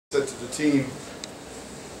Said to the team,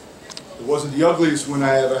 it wasn't the ugliest win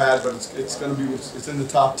I ever had, but it's going to be, it's in the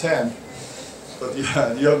top 10. But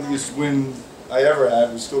the ugliest win I ever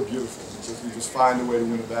had was still beautiful. It's just, you just find a way to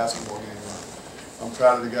win a basketball game. I'm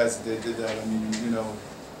proud of the guys that they did that. I mean, you know,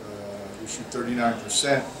 we shoot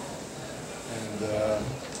 39%, and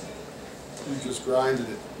we just grinded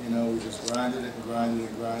it. You know, we just grinded it and grinded it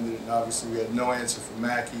and grinded it. And obviously, we had no answer from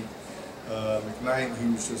Mackey. McKnight, he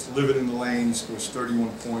was just living in the lane. He scores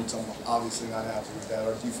 31 points. I'm obviously not happy with that.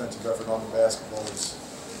 Our defensive effort on the basketball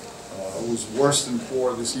was worse than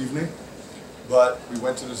poor this evening. But we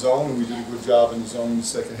went to the zone, and we did a good job in the zone in the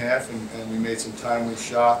second half, and we made some timely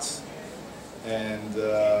shots. And,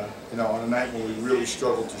 you know, on a night when we really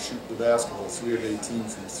struggled to shoot the basketball, 3 of 18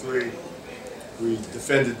 from 3, we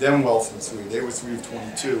defended them well from 3. They were 3 of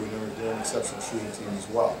 22, and they're an exceptional shooting team as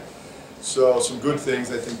well. So some good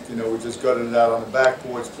things. I think, you know, we just gutted it out on the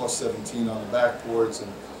backboards, plus 17 on the backboards,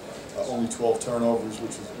 and only 12 turnovers,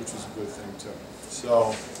 which is a good thing too.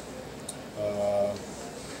 So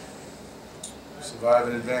survive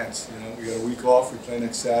and advance. You know, we got a week off. We play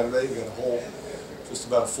next Saturday. We got just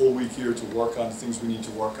about a full week here to work on the things we need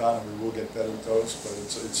to work on, and we will get better with those. But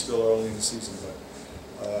it's still early in the season.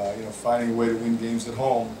 But you know, finding a way to win games at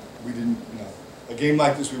home, we didn't. You know, a game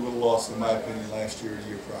like this we would have lost, in my opinion, last year or the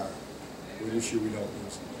year prior. This year we don't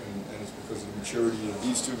lose, and it's because of the maturity of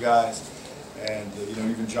these two guys, and you know,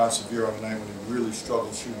 even John Sevier on the night when he really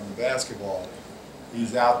struggled shooting the basketball,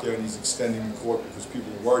 he's out there and he's extending the court because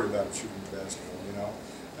people are worried about him shooting the basketball. You know,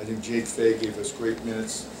 I think Jake Fay gave us great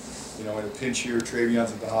minutes. You know, in a pinch here,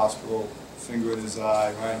 Travion's at the hospital, finger in his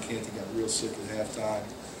eye. Ryan Canty got real sick at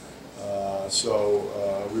halftime,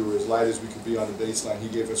 so we were as light as we could be on the baseline. He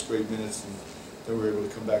gave us great minutes. And then we were able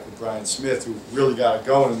to come back with Brian Smith, who really got it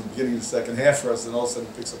going in the beginning of the second half for us, and all of a sudden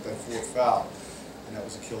he picks up that 4th foul, and that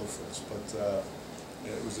was a killer for us. But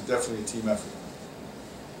it was definitely a team effort.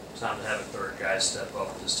 Tom, to have a third guy step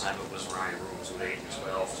up, this time it was Ryan Rooms with 8 and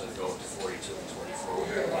 12 to go to 42 and 24.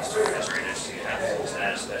 These two guys right next to you. How was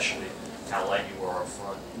that, especially how light you were up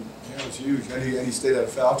front? Yeah, it was huge. And he stayed out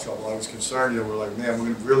of foul trouble. I was concerned. You know, we're like, man, we're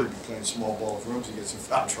going to really be playing small ball if Rooms to get some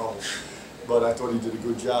foul trouble. But I thought he did a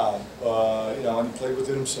good job, you know, and he played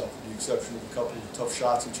within himself, with the exception of a couple of tough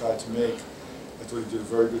shots he tried to make. I thought he did a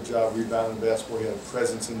very good job rebounding the basketball. He had a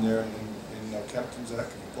presence in there, and Kempton's a heck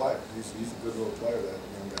of a player. He's a good little player, that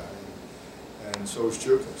young guy, and so is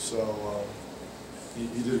Chuka. So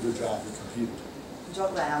he did a good job. He competed. Can you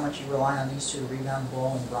talk about how much you rely on these two to rebound the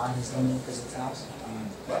ball and Brian is limited because of the fouls?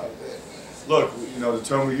 Look, you know, the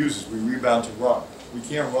term we use is we rebound to run. We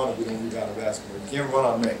can't run if we don't rebound the basketball. You can't run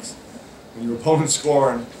on makes. When your opponent's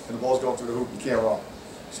scoring and the ball's going through the hoop, you can't run.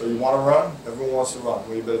 So you want to run? Everyone wants to run.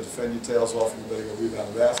 Well, you better defend your tails off and you better go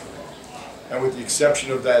rebound the basketball. And with the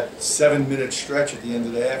exception of that 7-minute stretch at the end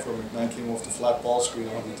of the half where McKnight came off the flat ball screen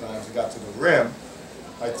 100 times and got to the rim,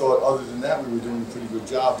 I thought other than that we were doing a pretty good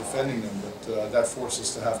job defending them, but that forced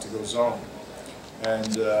us to have to go zone.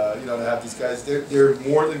 And you know, to have these guys, they're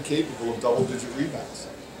more than capable of double-digit rebounds.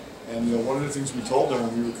 And you know, one of the things we told them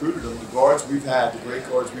when we recruited them, the guards we've had, the great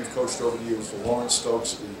guards we've coached over the years, the Lawrence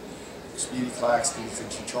Stokes, the Speedy Claxton,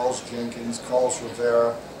 the Charles Jenkins, Carlos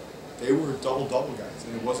Rivera, they were double-double guys,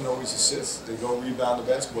 and it wasn't always assists. They go rebound the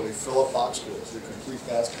basketball, they fill up box scores, they're complete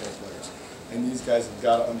basketball players. And these guys have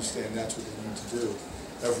got to understand that's what they need to do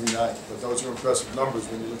every night. But those are impressive numbers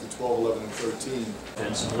when you look at 12, 11, and 13.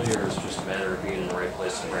 Defensively, or is it just a matter of being in the right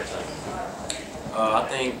place at the right time? I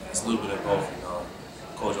think it's a little bit of both. You know,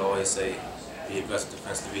 Coach always say, be aggressive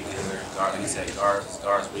defensively, get in there. Guard, like he said,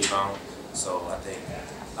 guards rebound. So I think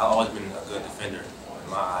I've always been a good defender in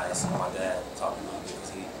my eyes. My dad taught me a little bit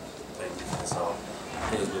because he played defense. So I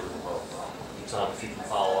think it's a little bit of both. Tom, if you can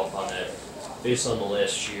follow up on that, based on the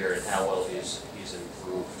last year and how well he's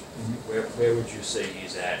improved, where would you say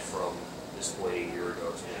he's at from this point a year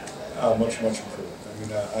ago to now? Much improved. I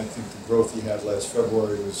mean, I think the growth he had last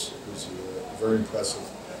February was very impressive.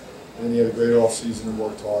 And then he had a great off-season and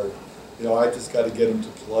worked hard. You know, I just got to get him to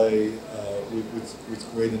play with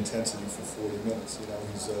great intensity for 40 minutes. You know,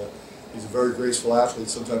 he's a very graceful athlete.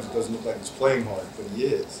 Sometimes it doesn't look like he's playing hard, but he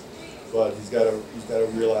is. But he's got to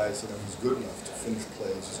realize, you know, he's good enough to finish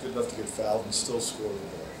plays. He's good enough to get fouled and still score the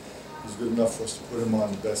ball. He's good enough for us to put him on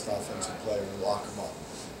the best offensive player and lock him up.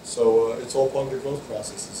 So it's all part of the growth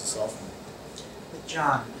process as a sophomore. With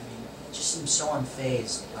John, I mean, it just seems so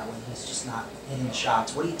unfazed when he's just not hitting the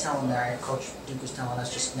shots. What are you telling there? Coach Duke was telling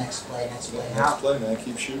us just next play, next play. Next play, man.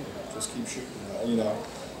 Keep shooting. Just keep shooting. You know,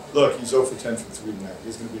 look, he's 0 for 10 from 3 tonight.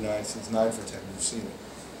 He's going to be 9 since 9 for 10. You've seen it.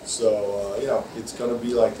 So, you know, it's going to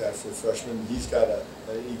be like that for a freshman. He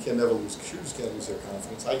can never lose. Shooters can't lose their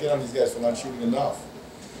confidence. I get on these guys for not shooting enough.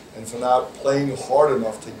 and for not playing hard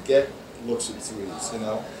enough to get looks at threes, you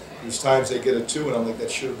know. There's times they get a 2 and I'm like,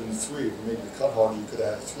 that should have been a 3. If maybe you cut harder, you could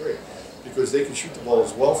have had a 3. Because they can shoot the ball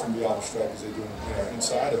as well from beyond the stripe as they do, you know,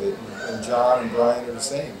 inside of it. And John and Brian are the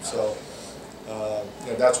same. So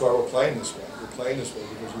you know, that's why we're playing this way. We're playing this way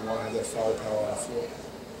because we want to have that firepower on the floor.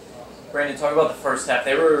 Branden, talk about the first half.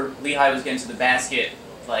 Lehigh was getting to the basket,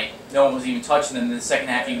 like no one was even touching them. In the second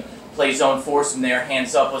half, you play zone, force them there,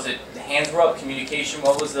 hands up. Was it the hands were up, communication?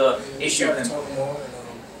 What was the issue? In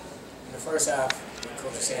the first half, like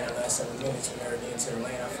Coach was saying, the last 7 minutes when they were getting to the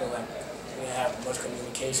lane, I feel like we didn't have much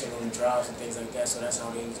communication on the drives and things like that, so that's how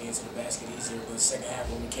they get into the basket easier. But the second half,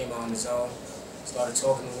 when we came out in the zone, started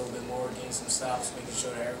talking a little bit more, getting some stops, making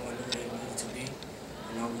sure that everyone knew where they needed to be.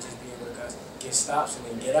 You know, we just be able to get stops and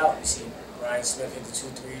then get out. You see Brian Smith hit the 2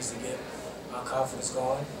 threes to get our confidence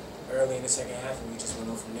going early in the second half, and we just went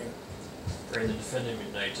on from there. Branden, defending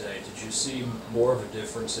tonight today, did you see more of a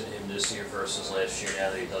difference in him this year versus last year now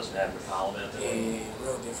that he doesn't have McCollum at the Yeah,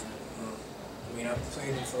 real different. I mean, I've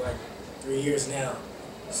played him for like 3 years now,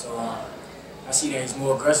 so I see that he's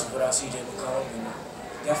more aggressive without CJ McCollum, and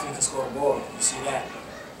definitely can score a ball. You see that.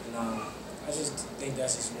 And I just think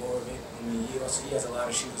that's just more of it. I mean, he has a lot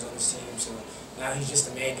of shooters on his team, so now he's just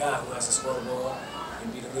the main guy who has to score the ball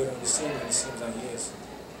and be the leader on the team, and it seems like he is.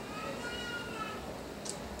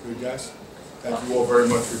 Good, guys. Thank you all very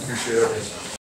much. We appreciate everything.